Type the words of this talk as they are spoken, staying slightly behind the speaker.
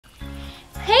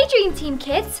Hey Dream Team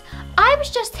kids! I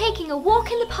was just taking a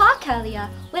walk in the park earlier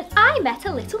when I met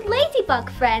a little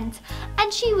ladybug friend,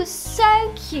 and she was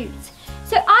so cute.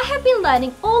 So I have been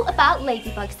learning all about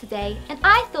ladybugs today, and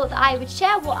I thought that I would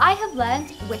share what I have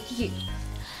learned with you.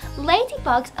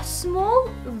 Ladybugs are small,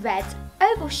 red,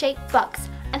 oval-shaped bugs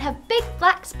and have big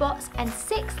black spots and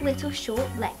 6 little short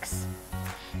legs.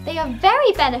 They are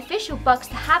very beneficial bugs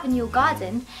to have in your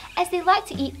garden as they like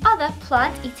to eat other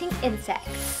plant-eating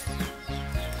insects.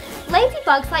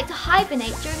 Ladybugs like to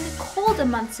hibernate during the colder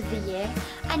months of the year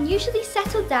and usually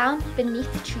settle down beneath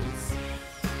the trees.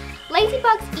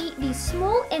 Ladybugs eat these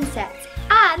small insects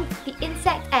and the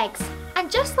insect eggs, and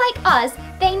just like us,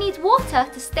 they need water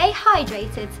to stay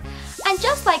hydrated. And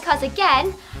just like us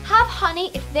again, have honey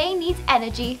if they need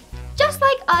energy, just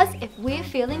like us if we're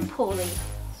feeling poorly.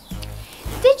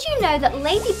 Did you know that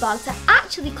ladybugs are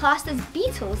actually classed as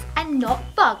beetles and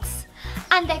not bugs?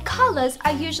 And their colours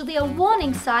are usually a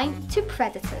warning sign to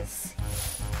predators.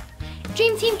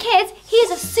 Dream Team kids,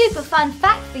 here's a super fun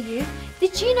fact for you.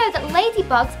 Did you know that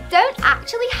ladybugs don't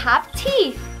actually have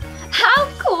teeth? How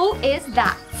cool is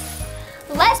that?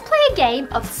 Let's play a game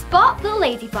of Spot the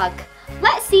Ladybug.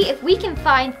 Let's see if we can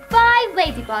find 5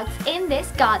 ladybugs in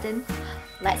this garden.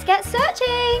 Let's get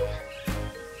searching.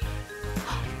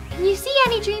 Can you see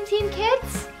any Dream Team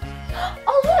kids?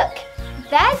 Oh look,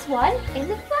 there's one in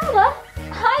the flower.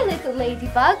 Hi little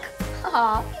ladybug.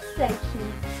 Aw, he's so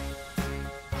cute.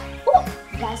 Oh,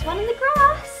 there's one in the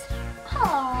grass.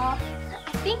 Aw,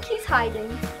 I think he's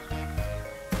hiding.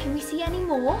 Can we see any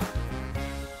more?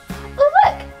 Oh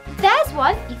look, there's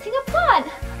one eating a plant.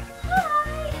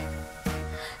 Hi.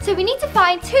 So we need to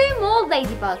find 2 more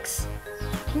ladybugs.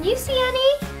 Can you see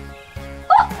any?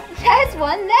 Oh, there's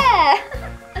one there.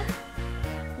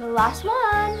 The last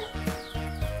one.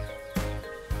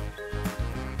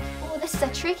 Oh, this is a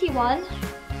tricky one.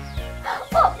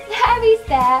 Oh, there he's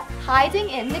there, hiding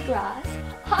in the grass.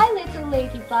 Hi, little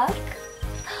ladybug.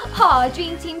 Oh,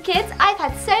 Dream Team kids, I've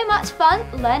had so much fun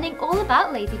learning all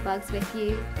about ladybugs with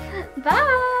you.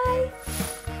 Bye!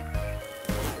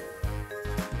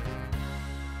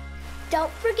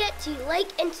 Don't forget to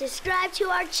like and subscribe to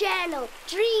our channel,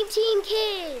 Dream Team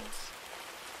Kids.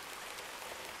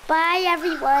 Bye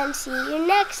everyone, see you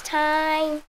next time.